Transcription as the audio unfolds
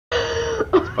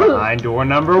It's behind door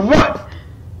number 1.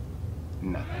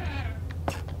 Nothing.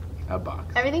 A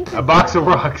box. Everything's a box of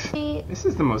rocks. This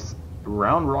is the most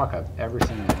round rock I've ever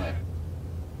seen in my life.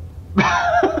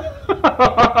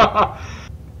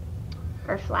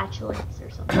 Or flatulence or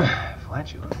something.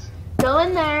 Flatulence. Go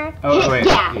in there. Oh wait.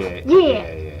 Yeah.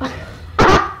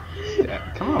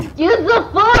 Yeah. Come on. Use the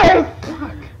force.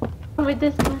 Fuck. With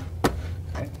this one.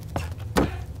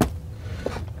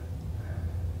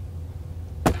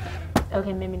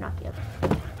 Okay, maybe not the other.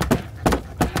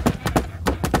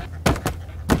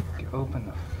 Open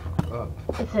the fuck up.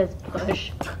 It says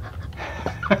push.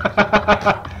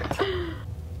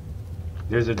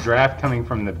 There's a draft coming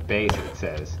from the base, it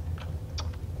says.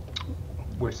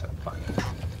 Where's that fucking...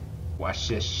 Watch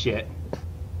this shit.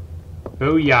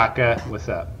 Booyaka. What's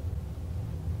up?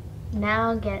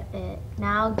 Now get it.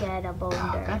 Now get a boulder.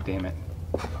 Oh, God damn it.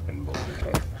 Fucking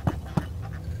boulder.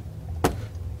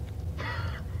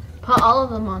 Put all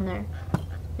of them on there.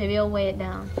 Maybe I'll weigh it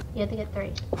down. You have to get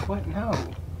 3. What? No.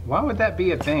 Why would that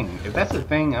be a thing? If that's a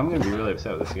thing, I'm gonna be really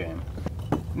upset with this game.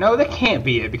 No, that can't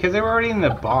be it, because they were already in the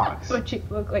box. But you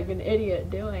look like an idiot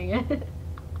doing it.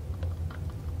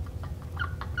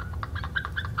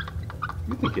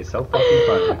 You think it's so fucking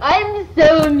funny. I'm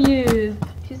so amused.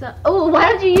 She's not. Oh,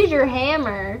 why don't you use your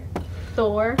hammer,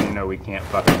 Thor? You know we can't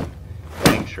fucking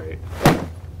think straight.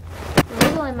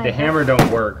 The hammer don't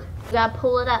work. You gotta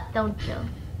pull it up, don't you?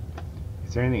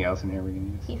 Is there anything else in here we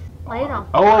can use? Light it on.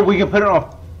 Oh, we can put it on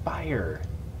fire.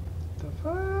 The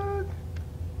fuck?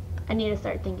 I need to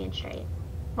start thinking straight.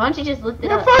 Why don't you just lift it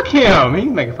Yeah, up? fuck him.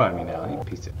 He's making fun of me now. He's a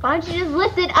piece of... Why don't you just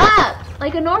lift it up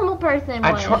like a normal person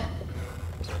would?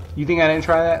 You think I didn't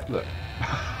try that? Look.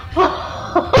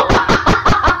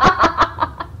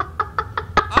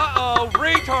 Uh-oh,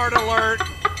 retard alert!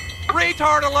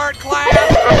 Retard alert,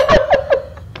 class!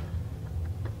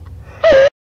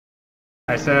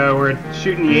 Alright, so we're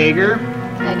shooting Jaeger.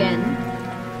 Again.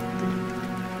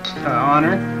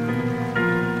 Honor.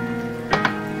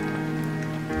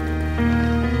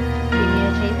 Do you need a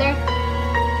chaser?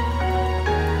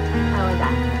 How was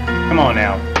that? Come on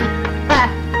now.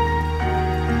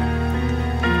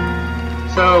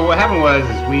 So what happened was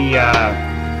we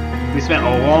spent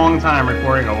a long time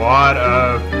recording a lot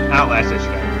of Outlast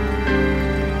yesterday,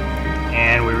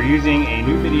 and we were using a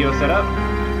new video setup,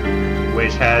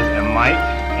 which has a mic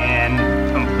and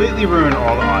completely ruined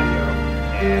all the audio.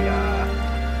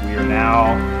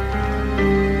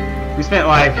 And we spent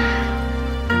like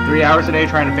 3 hours a day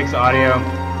trying to fix the audio,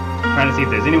 trying to see if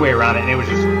there's any way around it, and it was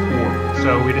just horrible.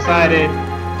 So we decided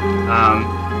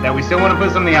that we still want to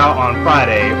put something out on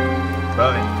Friday.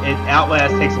 But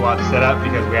Outlast takes a lot to set up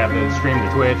because we have to stream to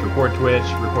Twitch, record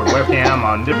webcam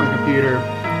on a different computer.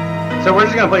 So we're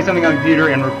just going to play something on the computer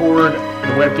and record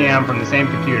the webcam from the same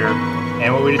computer.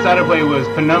 And what we decided to play was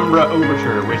Penumbra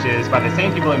Overture, which is by the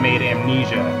same people that made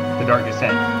Amnesia, The Dark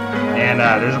Descent. And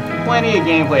there's plenty of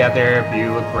gameplay out there if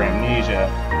you look for Amnesia.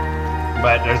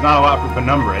 But there's not a lot for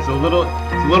Penumbra. It's a little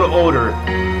older,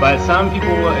 but some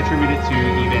people attribute it to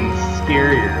even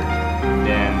scarier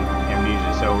than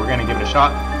Amnesia. So we're gonna give it a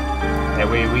shot. That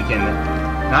way we can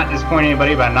not disappoint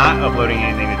anybody by not uploading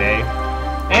anything today.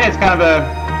 And it's kind of a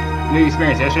new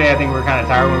experience. Yesterday I think we were kind of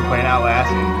tired when we were playing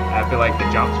Outlast, and I feel like the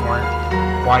jumps weren't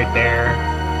quite there.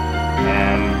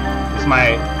 And this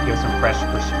might give some fresh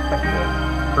perspective.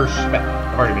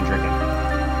 I've already been drinking.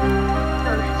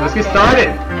 So let's get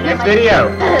started. Next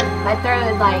video. My throat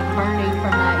is like burning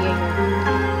from that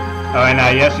Jaeger. Oh, and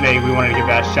yesterday we wanted to give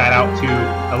that shout out to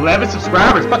 11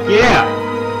 subscribers. Fuck yeah!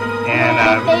 And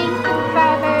thanks,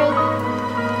 subscribers.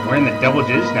 we're in the double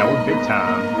digits now. We're big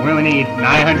time. We only need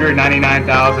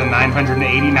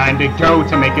 999,989 to go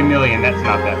to make 1 million. That's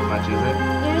not that much, is it?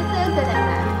 You're so good at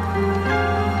that.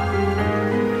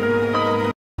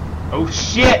 Oh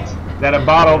shit! Is that a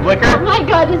bottle of liquor? Oh my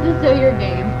god, this is so your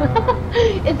game.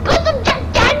 It's called some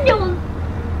Jack Daniels!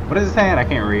 What is it saying? I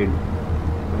can't read.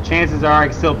 But chances are I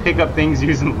can still pick up things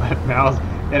using left mouse,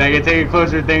 and I can take it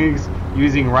closer to things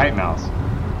using right mouse.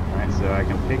 Alright, so I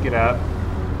can pick it up,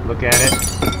 look at it.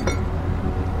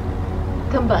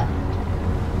 Combust.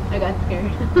 I got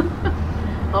scared.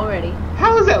 Already.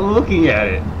 How is that looking at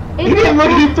it? It's He didn't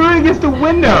look, he threw it against the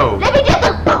window! Let me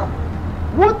just look!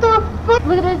 What the fuck?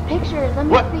 Look at those pictures. Let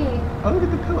me What? see. Oh, look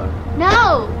at the pillow.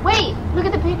 No! Wait! Look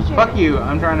at the picture. Fuck you,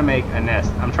 I'm trying to make a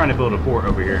nest. I'm trying to build a fort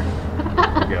over here.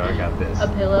 There we go, I got this. A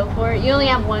pillow for it? You only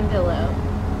have one pillow.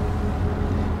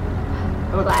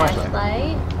 Oh, look,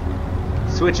 Flashlight.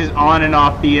 Switches on and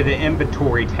off via the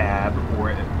inventory tab,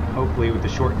 or hopefully with the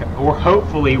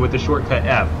shortcut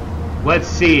F. Let's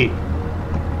see.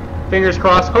 Fingers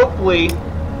crossed. Hopefully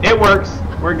it works.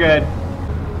 We're good.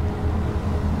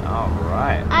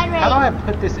 Alright. I'm ready. How do I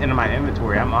put this into my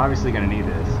inventory? I'm obviously going to need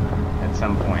this at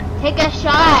some point. Take a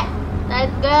shot.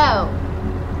 Let's go.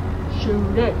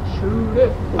 Shoot it, shoot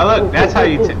it. Oh, look, that's how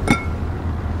you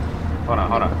Hold on.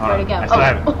 Where'd it go? I still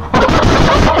have it. Look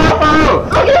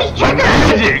at this trigger.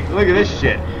 Magic! Look at this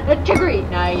shit. A triggery.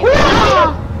 Nice.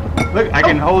 Look, I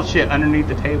can hold shit underneath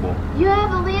the table. You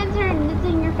have a lantern and it's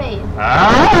in your face.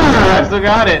 Ah, I still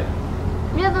got it.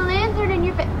 You have a lantern in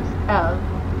your face. Oh,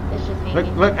 it's just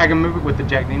hanging. Look, I can move it with the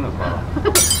Jack Daniels bottle.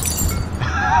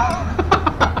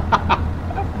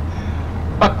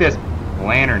 Fuck this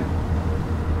lantern.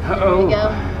 There we go.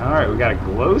 Alright, we got a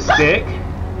glow stick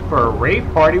for a rave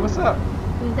party. What's up?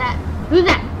 Who's that? Who's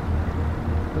that?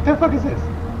 What the fuck is this?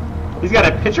 He's got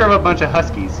a picture of a bunch of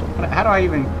huskies. How do I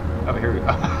even... Oh, here we go.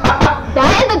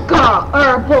 That is a girl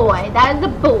or a boy. That is a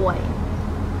boy.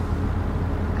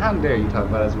 How dare you talk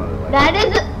about his mother like That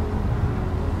is a...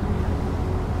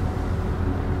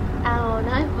 Oh,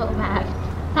 no, I feel bad.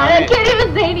 I can't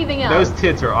even say anything else. Those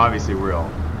tits are obviously real.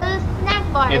 The snack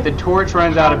bar. If the torch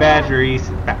runs out of batteries...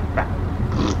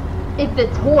 It's the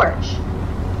torch.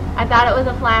 I thought it was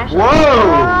a flashlight.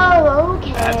 Whoa! Oh,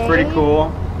 okay. That's pretty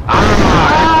cool.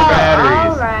 Ah,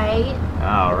 batteries. Alright.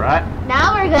 Alright.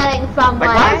 Now we're getting somewhere.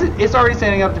 Like, why is it? It's already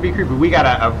setting up to be creepy. We got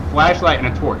a flashlight and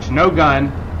a torch. No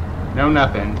gun. No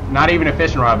nothing. Not even a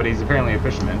fishing rod, but he's apparently a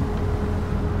fisherman.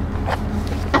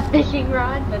 A fishing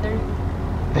rod, but there's...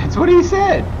 That's what he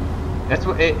said. That's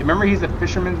what. Remember, he's a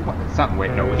fisherman's something.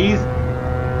 Wait, no.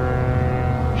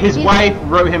 His wife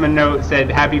wrote him a note, said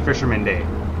Happy Fisherman Day.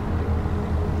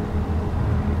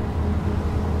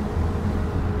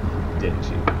 Didn't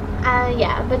she?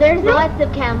 Yeah, but there's lots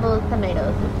of Campbell's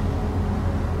tomatoes.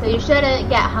 So you shouldn't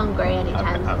get hungry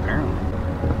anytime soon. Apparently.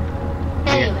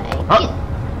 Anyway, Huh?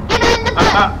 get in the boat!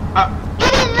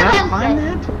 Get in the Can I boat! find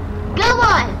that? Go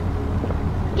on!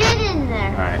 Get in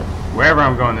there! Alright. Wherever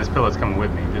I'm going, this pillow's coming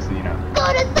with me, just so you know.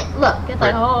 Go to sleep! Look, it's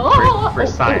like, For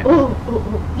science.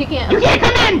 You can't. You can't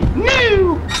come in!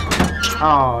 No!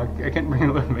 Oh, I can't bring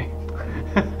it with me.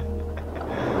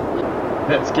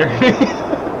 That scared me.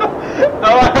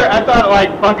 Oh, I thought like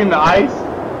fucking the ice,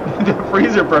 the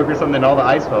freezer broke or something, all the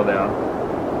ice fell down.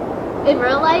 In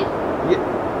real life?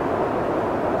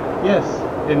 Yes,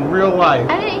 in real life.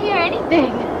 I didn't hear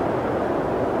anything.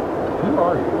 Who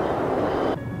are you?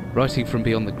 Writing from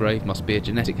beyond the grave must be a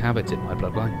genetic habit in my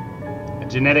bloodline. A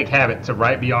genetic habit to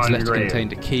write beyond This your letter grave.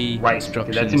 contained a key, Right,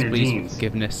 instructions, that's in your pleas genes. for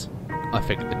forgiveness. I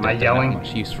figured the Am I dead don't yelling? have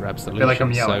much use for absolution, feel like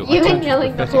I'm yelling. so You've I been tried to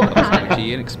yelling the prophetic whole time.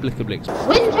 energy inexplicably Winter? Hey,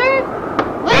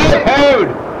 Winter? Hode!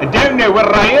 I don't know where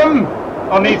I am.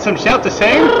 I'll need some shelter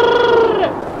soon.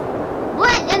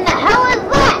 What in the hell is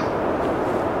that?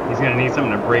 He's gonna need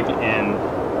something to break in.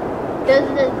 Those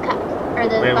are those cups. Or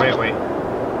those buckets. Wait.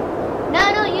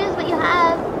 No, use what you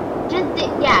have. Just dig,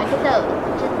 yeah, get those.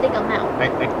 Just dig them out. I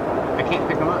can't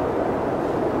pick him up.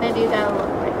 Maybe you gotta look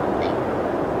for something.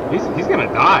 He's gonna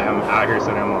die. I'm out here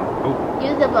so damn long. Oh.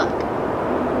 Use a book.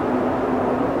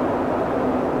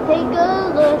 Take a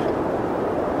look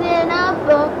in a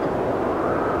book.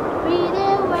 Read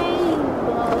it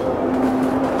rainbow.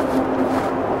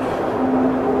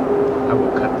 I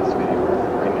will cut this video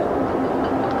right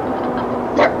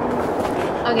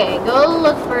now. Okay, go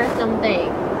look for something.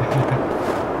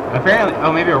 Apparently,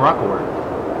 oh, maybe a rock will work. I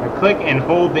click and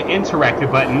hold the interact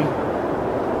button.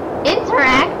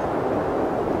 Interact?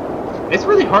 It's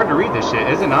really hard to read this shit,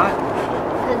 is it not?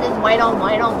 Because it's white on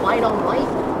white on white on white.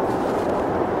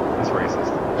 That's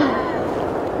racist.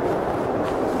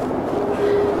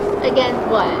 Against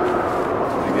what?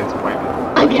 Against white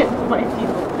people. Against white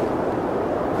people.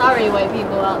 Sorry, white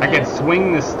people out I there. can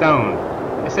swing the stone.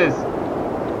 It says.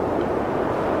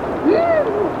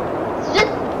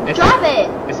 Just drop it.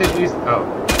 It says use. Oh.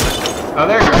 Oh,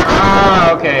 there.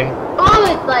 Oh, okay. Oh,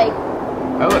 it's like.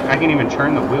 Oh, look, I can even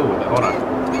turn the wheel with it. Hold on.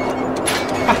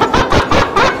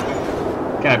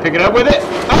 Can I pick it up with it?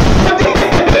 Oh, I did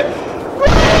it!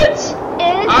 What?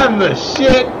 I'm the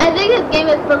shit. I think this game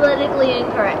is politically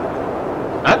incorrect.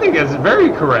 I think it's very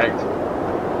correct.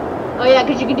 Oh yeah,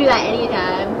 because you can do that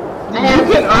anytime.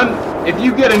 If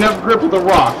you get enough grip with a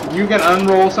rock, you can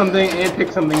unroll something and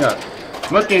pick something up.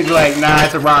 Most games are like, nah,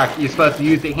 it's a rock. You're supposed to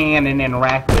use the hand and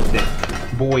interact with it,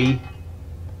 boy.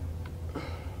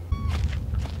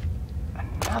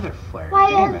 Another flare. Why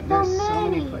Damn there's it, there's so so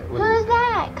many many? flares. Who's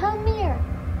that? Come here.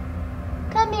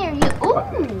 Come here, you.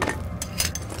 Fuck Ooh.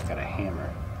 Got a hammer.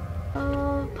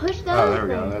 Push those. Oh, there we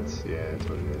go. things. That's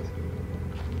what it is.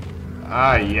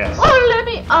 Ah, yes. Oh, let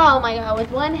me. Oh my God!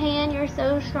 With one hand, you're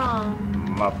so strong.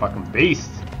 Motherfucking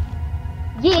beast.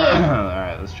 Yeah.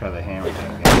 Alright, let's try the hammer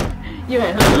thing again. You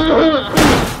went.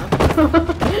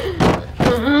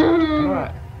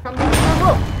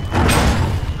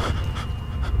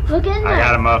 Look in there. I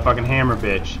got a motherfucking hammer,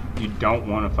 bitch. You don't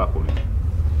want to fuck with me.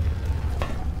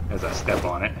 As I step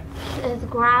on it. It's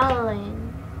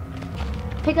growling.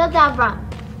 Pick up that rum.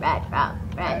 Red rum,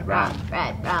 red rum,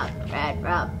 red rum, red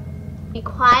rum. Be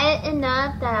quiet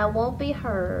enough that I won't be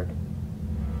heard.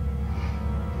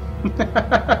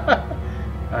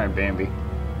 Alright, Bambi.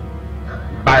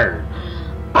 Bird.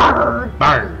 Bird.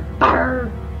 Bird.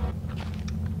 Bird.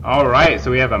 Alright, so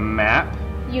we have a map.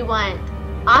 You want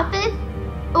office?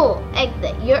 Oh,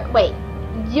 exit. Your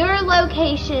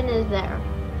location is there.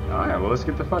 Alright, well let's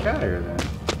get the fuck out of here then.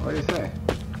 What do you say?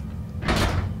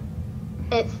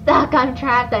 It's stuck. I'm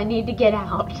trapped. I need to get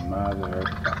out. Motherfucker.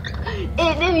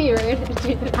 It knew you were going to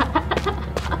do that.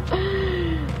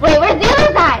 Wait, where's the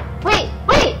other side? Wait.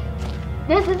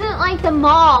 This isn't like the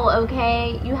mall,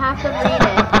 okay? You have to read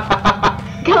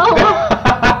it. Go.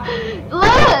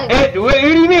 Look. What do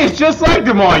you mean? It's just like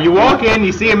the mall. You walk in,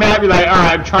 you see a map, you're like,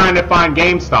 alright, I'm trying to find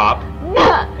GameStop.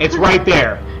 No. It's right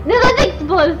there. No, that's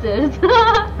explosives.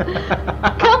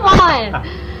 Come on.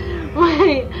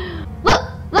 Wait.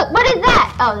 Look, what is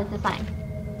that? Oh, that's a sign.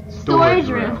 Storage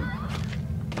room.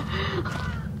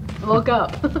 Woke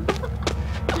up.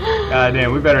 God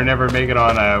damn, we better never make it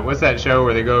on, what's that show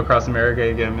where they go across America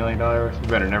and get $1 million? We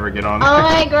better never get on Oh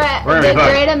my god, We're the gonna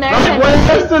be Great fucked. American.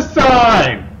 Where's the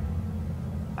sign?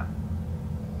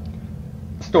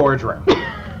 Storage room.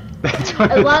 That's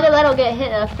what As long as I don't get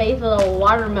hit in the face with a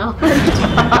watermelon.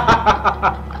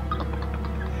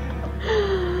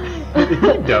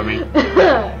 You dummy.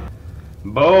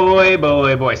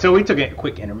 Boy. So we took a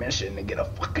quick intermission to get a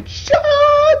fucking shot.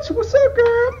 What's up,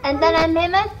 girl? And then I made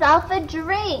myself a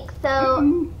drink.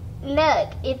 So,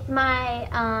 look, it's my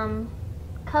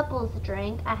couple's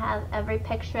drink. I have every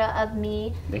picture of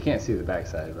me. They can't see the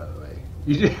backside, by the way.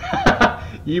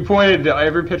 You pointed to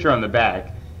every picture on the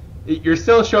back. You're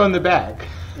still showing the back.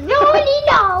 No.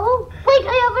 Wait,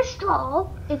 I have a straw.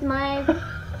 It's my...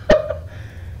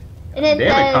 And it Damn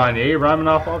it, says, Kanye, you're rhyming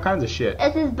off all kinds of shit.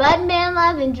 it says Bud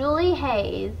Manlove and Julie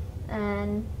Haze.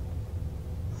 And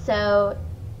so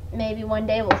maybe one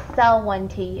day we'll sell one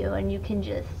to you and you can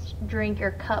just drink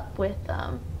your cup with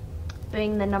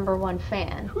being the #1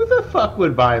 fan. Who the fuck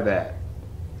would buy that?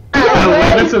 You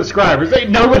got 11 subscribers. Ain't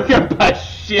nobody gonna buy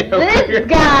shit over This here.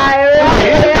 guy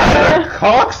These guys right are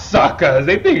cocksuckers.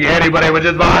 They think anybody would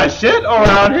just buy shit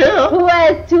around here. Who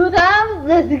has 2 thumbs?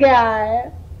 This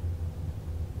guy.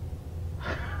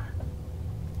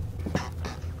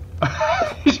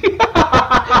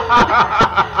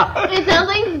 It sounds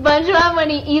like SpongeBob when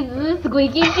he eats the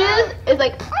squeaky juice. It's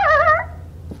like...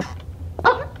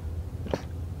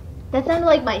 That sounded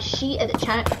like my sheet at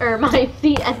the my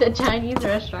seat at the Chinese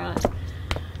restaurant.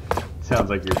 Sounds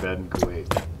like your bed in Kuwait.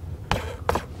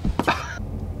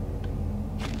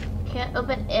 Can't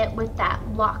open it with that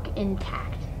lock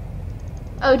intact.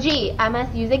 Oh gee, I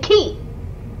must use a key.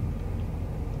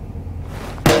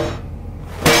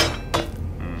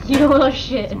 You little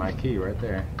shit. That's my key right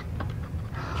there.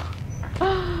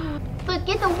 Look,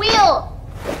 get the wheel!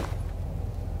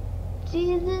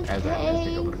 Jesus As I missed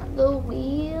it, takes go the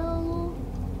wheel.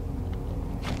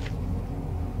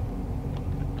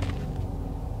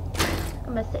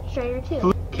 I'm gonna sit straighter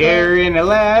too. Carrying a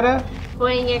ladder.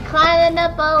 When you're climbing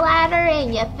up a ladder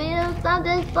and you feel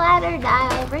something splatter,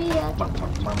 diarrhea.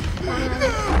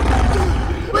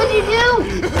 What'd you do?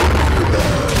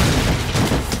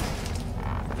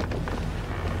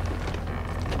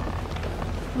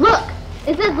 Look!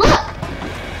 It says look!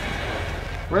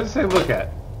 Where does it say look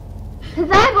at? His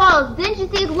eyeballs! Didn't you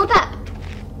see? Look up!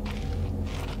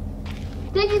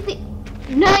 Did you see?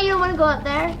 No, you don't want to go up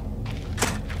there.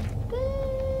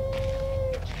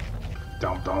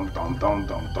 Dum dum dum dum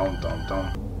dum dum dum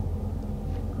dum.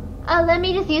 Oh, let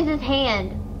me just use his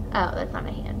hand. Oh, that's not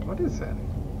a hand. What is that?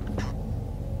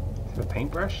 Is it a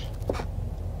paintbrush?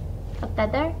 A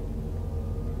feather?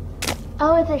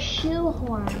 Oh, it's a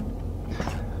shoehorn.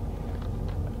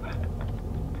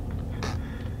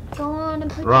 Go on and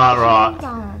put Rah, your rah. shoes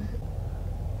on.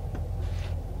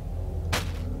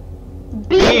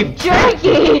 Beef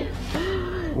jerky!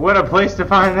 What a place to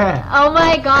find that. Oh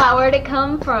my god, where'd it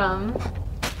come from?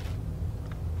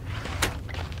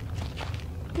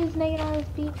 Who's making all this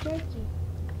beef jerky?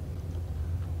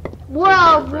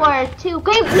 World War II.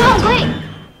 Wait, no, wait!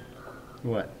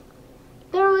 What?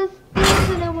 There was things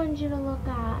that I wanted you to look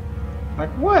at.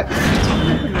 Like what?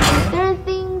 There's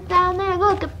things down there.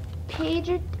 Look, a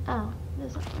pager. Oh,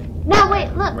 there's one. No, wait,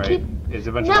 look. Right. Keep. It's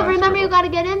a bunch No, of lines remember you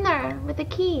scribbled. gotta get in there with the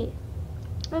key.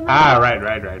 Remember? Ah, right.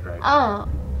 Oh.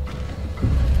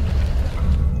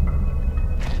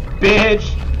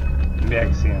 Bitch! Maybe I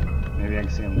can see him. Maybe I can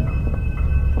see him now.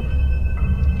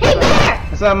 He's there!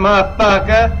 I What's up,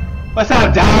 motherfucker? What's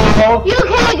up, dog? You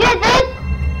can't get this!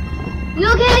 You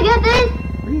can't get this!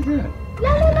 What are you doing?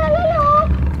 La la la la la!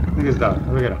 Look at this dog.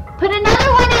 Look at him. Put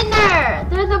another one in there!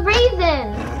 There's a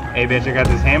reason! Hey, bitch, I got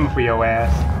this hammer for your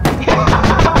ass.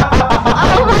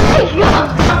 Oh my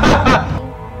god!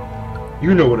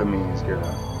 You know what it means, girl.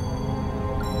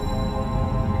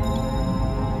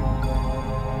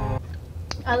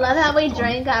 I love how we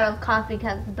drink out of coffee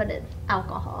cups, but it's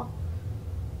alcohol.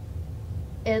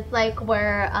 It's like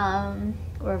we're,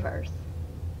 reverse.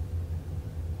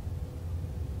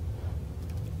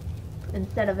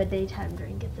 Instead of a daytime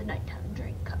drink, it's a nighttime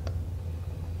drink cup.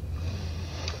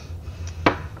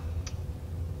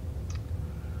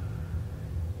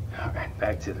 Alright,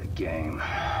 back to the game.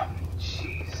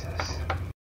 Jesus.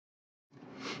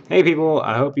 Hey people,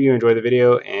 I hope you enjoyed the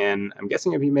video, and I'm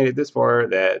guessing if you made it this far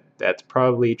that's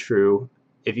probably true.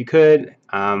 If you could,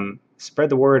 spread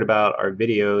the word about our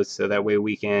videos so that way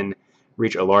we can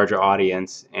reach a larger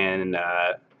audience and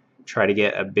try to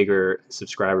get a bigger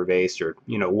subscriber base, or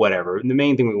whatever. The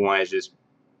main thing we want is just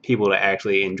people to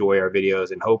actually enjoy our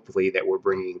videos, and hopefully that we're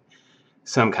bringing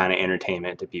some kind of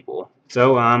entertainment to people.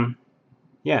 So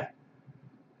yeah,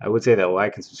 I would say that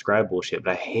like and subscribe bullshit,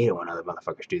 but I hate it when other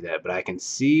motherfuckers do that. But I can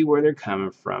see where they're coming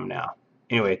from now.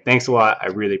 Anyway, thanks a lot. I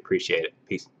really appreciate it.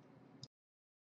 Peace.